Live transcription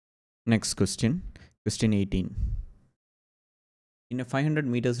Next question, question 18. In a 500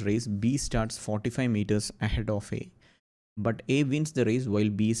 meters race, B starts 45 meters ahead of A, but A wins the race while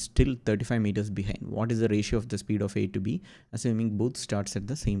B is still 35 meters behind. What is the ratio of the speed of A to B, assuming both starts at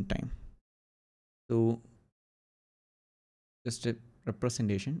the same time? So just a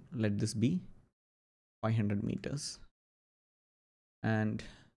representation, let this be 500 meters, and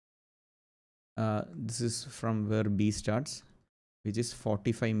this is from where B starts, which is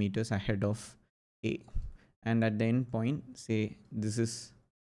 45 meters ahead of A, and at the end point, say this is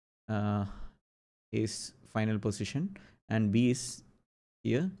A's final position, and B is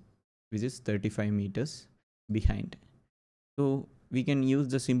here, which is 35 meters behind. So we can use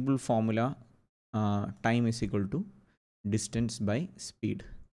the simple formula, time is equal to distance by speed.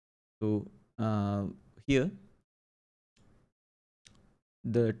 So here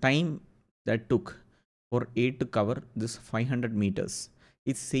the time that took for A to cover this 500 meters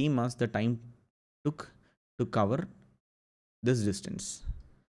is same as the time took to cover this distance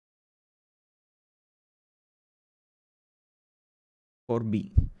for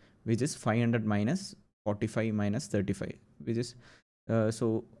B, which is 500 minus 45 minus 35, which is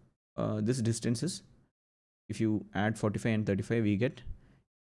this distance is, if you add 45 and 35, we get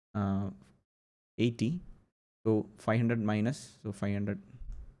 80. So 500 minus, so 500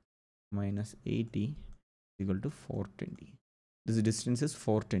 minus 80 is equal to 420. This distance is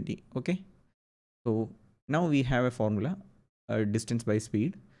 420. Okay, so now we have a formula, distance by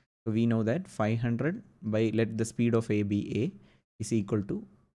speed. So we know that 500 by, let the speed of A be A, is equal to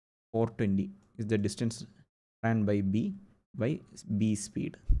 420 is the distance ran by B by B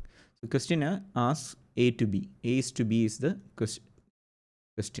speed. So question asks A to B. A is to B is the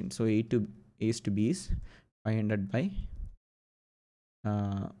question. So A is to B is 500 by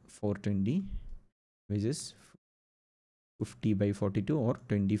 420, which is 50 by 42 or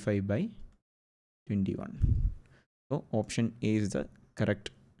 25 by 21. So option A is the correct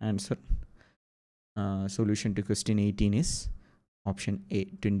answer. Solution to question 18 is option A,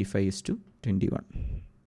 25 is to 21.